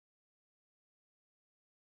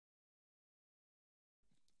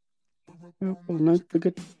We're up all night to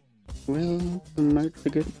get. We're up all night to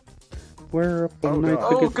get. We're up all night to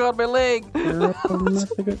Oh get. god, my leg! We're up all night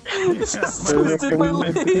to get. Just We're up twisted all my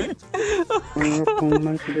night to leg! get. We're up all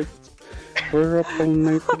night to get. We're up all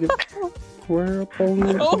night to get. We're up all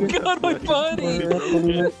night Oh to get. god, my body! We're up all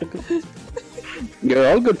night to get. You're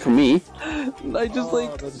all good for me. I just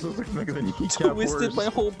like that's just like the kneecap twisted worse. my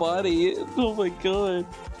whole body. Oh my god.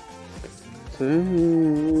 So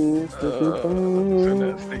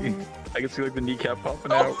nasty. I can see like the kneecap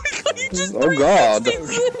popping Oh out. my god, you just Oh god.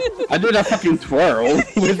 360'd I did a fucking twirl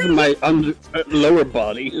with my lower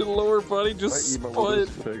body. Your lower body just spun.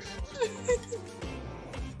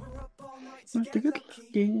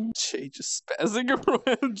 Jay just spazzing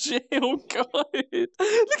around. Jay, oh god. Look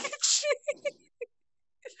at Jay.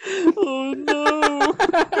 Oh no.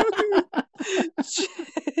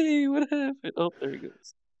 Jay, what happened? Oh, there he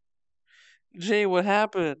goes. Jay, what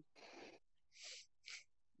happened?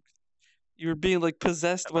 You were being like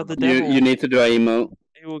possessed by the devil. You need to do a emote.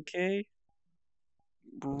 Are you okay?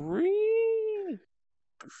 Breathe.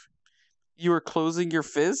 You were closing your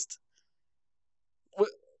fist? What?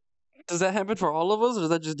 Does that happen for all of us, or is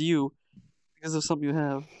that just you? Because of something you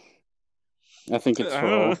have. I think it's for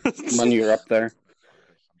all when you're up there.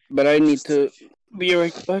 But I need to be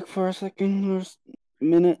right back for a second or a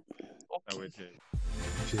minute. Okay.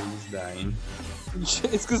 Jay's dying. It's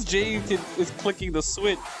because Jay is clicking the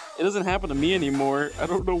switch. It doesn't happen to me anymore. I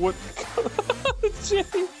don't know what. Jay.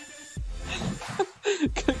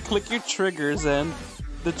 Click your triggers and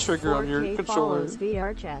the trigger on your controller.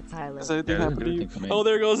 VRChat's highlight. Is anything happening to you? for me. Oh,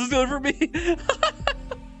 there it goes. It's good for me.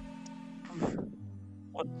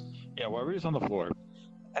 What? Yeah, why were you just on the floor?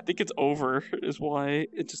 I think it's over, is why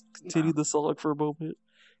it just continued the song for a moment.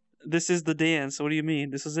 This is the dance. What do you mean?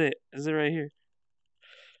 This is it. Is it right here?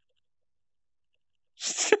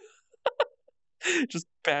 Just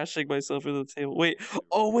bashing myself into the table. Wait.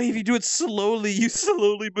 Oh, wait. If you do it slowly, you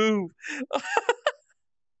slowly move.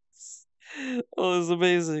 Oh, this is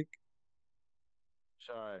amazing.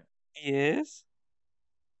 Shai, Yes?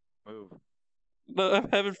 move. No, I'm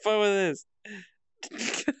having fun with this.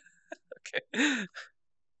 Okay.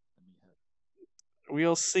 Are we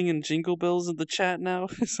all singing Jingle Bells in the chat now?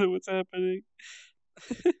 Is that what's happening?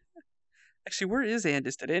 Actually, where is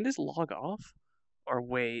Andis? Did Andis log off? Or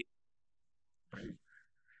wait?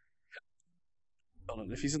 Hold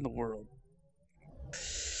on, if he's in the world.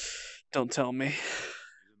 Don't tell me.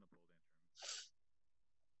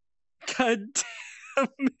 God damn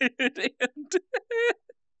it, Andis!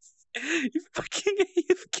 You fucking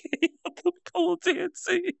AFK on the pole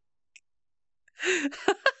dancing!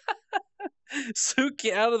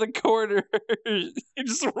 Suki out of the corner! You're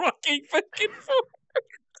just rocking back and forth!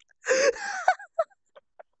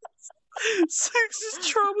 Suk's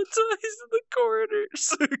just traumatized in the corner.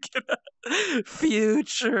 Suk, get out.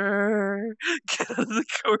 Future! Get out of the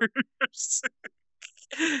corner, Suk!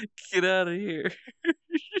 Get out of here.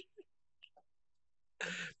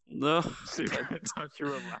 No. See, I thought you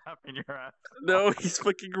were laughing your ass. No, he's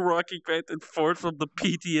fucking rocking back and forth from the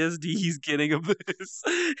PTSD he's getting of this.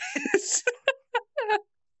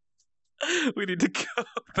 We need to go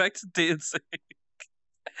back to dancing.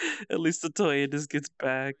 At least until Andis gets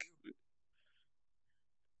back.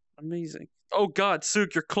 Amazing. Oh god,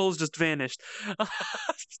 Suk, your clothes just vanished.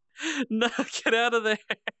 No, get out of there.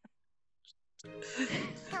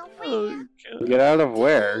 Oh, god. Get out of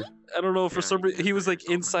where? I don't know, for some reason, he was like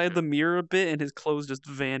inside the mirror a bit and his clothes just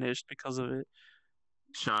vanished because of it.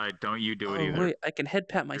 Shai, don't you do it Oh, either. wait, I can head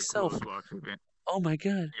pat Your myself. clothes will actually ban- Oh my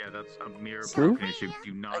god. Yeah, that's a mirror True? broken issue.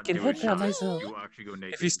 Do not I can do head it, pat Shai. myself. You will actually go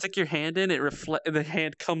naked. If you stick your hand in, the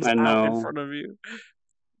hand comes I out in know. front of you. You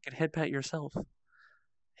can head pat yourself.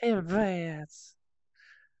 Hey, rats.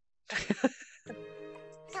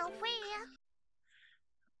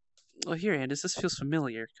 Oh, here, Andis. This feels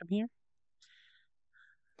familiar. Come here.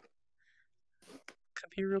 Come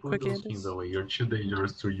here real quick, Put those things Andis. away. You're too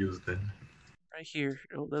dangerous to use them. Right here.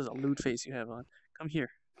 Oh, there's a lewd face you have on. Come here.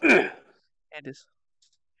 Andis.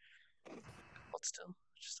 Hold still.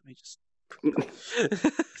 Just let me just.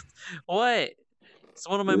 What? It's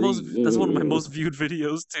one of my most. That's one of my most viewed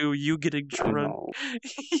videos too. You getting I drunk. know.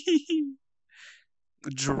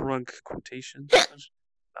 Drunk quotations.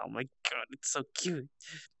 Oh my god, it's so cute.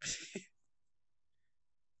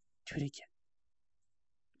 Do it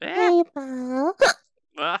again.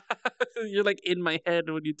 You're like in my head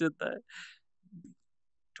when you did that.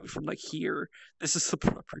 Do it from like here. This is the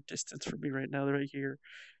proper distance for me right now, right here.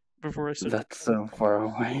 Before I start. That's so far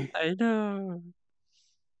away. I know.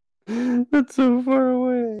 That's so far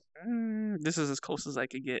away. This is as close as I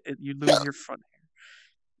could get. You lose your front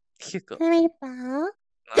hair. Hiccup.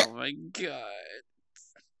 Oh my god.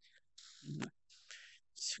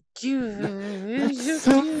 So cute. That's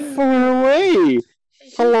so far away.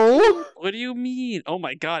 Hello? What do you mean? Oh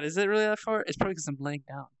my god, is it really that far? It's probably because I'm laying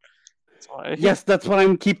down. That's why. Yes, that's what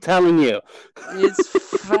I'm keep telling you. It's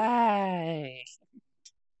fine.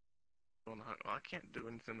 Well, I can't do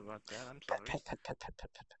anything about that. I'm sorry.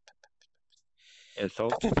 Yeah,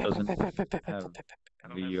 Salt doesn't have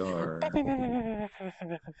VR.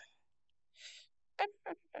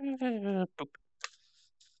 Boop.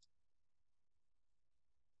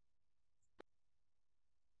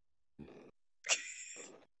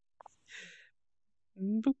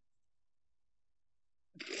 Boop.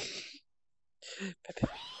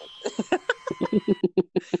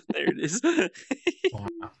 There it is. Wow.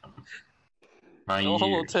 My Oh,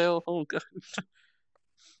 hello, ears. tail. Oh god.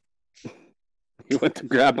 You went to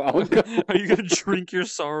grab alcohol. Are you gonna drink your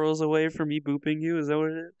sorrows away from me booping you? Is that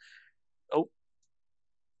what it is? Oh.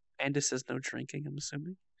 And it says no drinking, I'm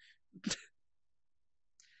assuming.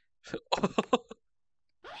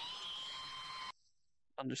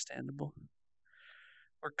 Understandable.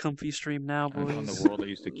 We're comfy stream now, I'm boys. from the world that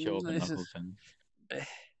used to kill the knuckles in.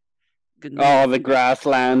 Good night. Oh, the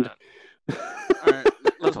grassland. Alright.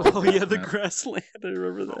 Oh yeah, the grassland. I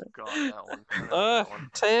remember Oh that. god, that one. That one.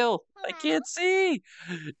 Tail. I can't see.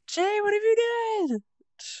 Jay, what have you done?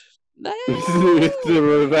 No. It's the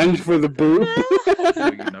revenge for the boop. Throw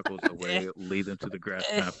your knuckles away, lead them to the grass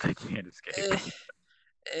map, they can't escape.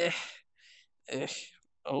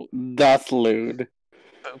 Oh. That's lewd.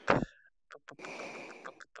 Boop.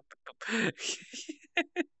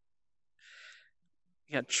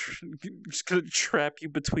 Yeah, just gonna trap you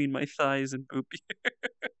between my thighs and boop you.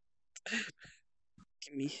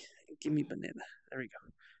 Give me banana. There we go.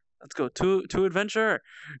 Let's go to adventure.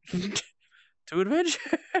 To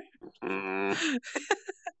adventure.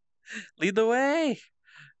 Lead the way.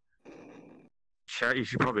 Chat, you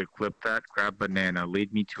should probably clip that, grab banana,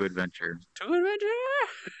 lead me to adventure. To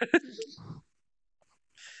adventure.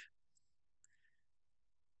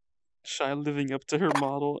 Shai living up to her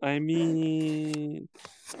model. I mean,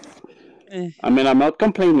 I'm not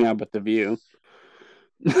complaining about the view.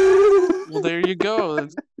 well, there you go.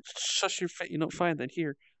 Shush your face. You know, fine then.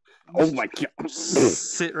 Here. Oh my god.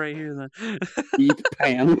 Sit right here then. Eat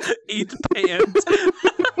pants. Eat pants.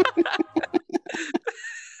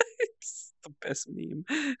 It's the best meme.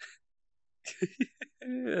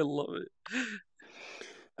 I love it.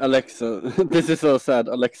 Alexa, this is so sad.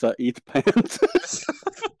 Alexa, eat pants.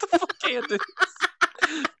 What the fuck, Candace?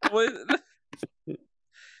 What?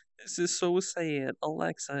 This is so sad.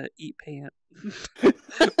 Alexa, eat pants.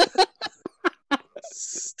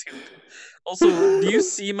 Stupid. Also, do you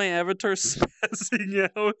see my avatar spazzing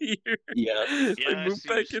out here? Yes. Yeah, I I move see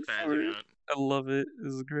you back and spazzing forth. out. I love it.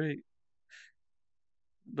 This is great.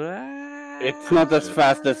 It's not as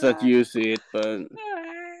fast as that you see it, but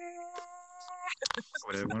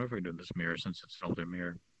Wait, I wonder if we do this mirror since it's an older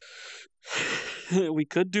mirror. We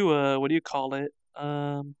could do a, what do you call it?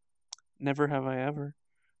 Never have I ever.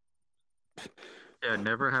 Yeah,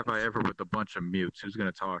 never have I ever with a bunch of mutes. Who's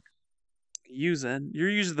gonna talk? You, Zen. You're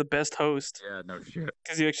usually the best host Yeah, no shit.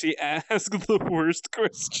 because you actually ask the worst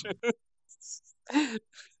questions. If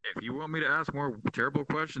you want me to ask more terrible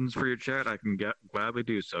questions for your chat, I can gladly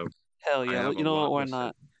do so. Hell I yeah! have You a know lot what? Why listed.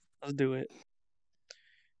 not? Let's do it.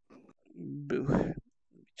 Boo. Let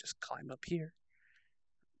me just climb up here.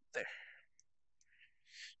 There.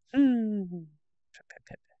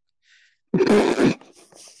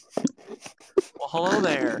 Well, hello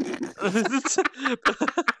there.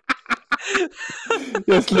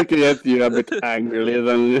 just looking at you a bit angrily,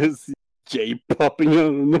 then there's Jay popping out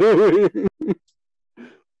of nowhere.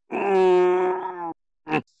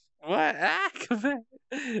 What? Ah, come back.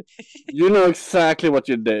 You know exactly what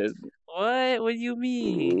you did. What? What do you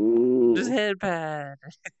mean? Just headpad.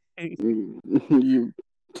 You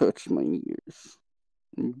touched my ears.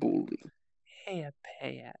 Bully.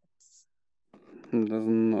 Headpads. Does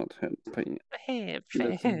not have pain.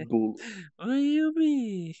 That's Headpad. bully. What do you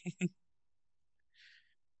mean?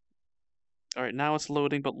 Alright, now it's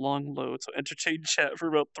loading, but long load. So entertain chat for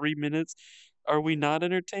about 3 minutes. Are we not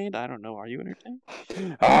entertained? I don't know. Are you entertained?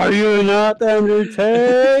 Are you not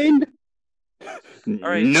entertained?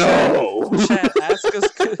 Alright, no. Chat, ask us.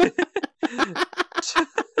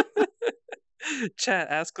 Chat,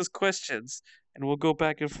 ask us questions, and we'll go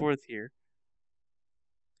back and forth here.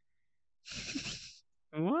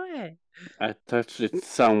 What? I touched it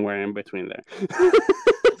somewhere in between there.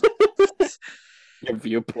 Your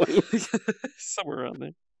viewpoint. Somewhere around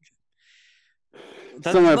there.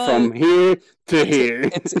 somewhere from here to here.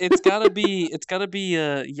 It's gotta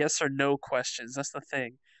be yes or no questions. That's the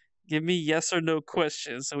thing. Give me yes or no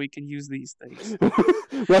questions so we can use these things.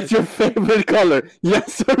 What's your favorite color?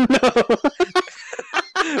 Yes or no?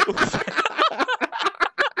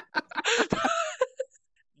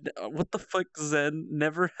 What the fuck, Zen?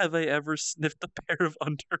 Never have I ever sniffed a pair of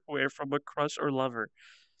underwear from a crush or lover.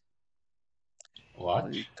 What?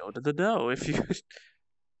 Well, you go to the no. If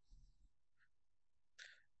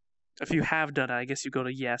you have done it, I guess you go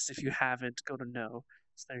to yes. If you haven't, go to no.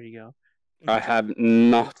 So there you go. I have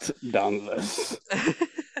not done this.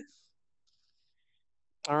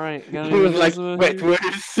 All right. He was like, wait,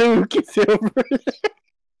 where's Sook? Is he over there?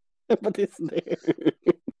 But it's there.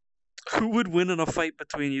 Who would win in a fight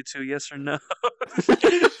between you two? Yes or no?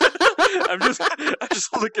 I'm just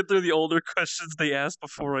looking through the older questions they asked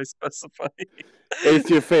before I specify. Is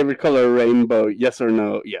your favorite color rainbow? Yes or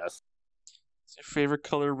no? Yes. Is your favorite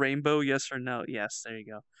color rainbow? Yes or no? Yes. There you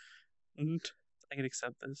go. I can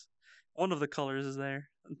accept this. One of the colors is there.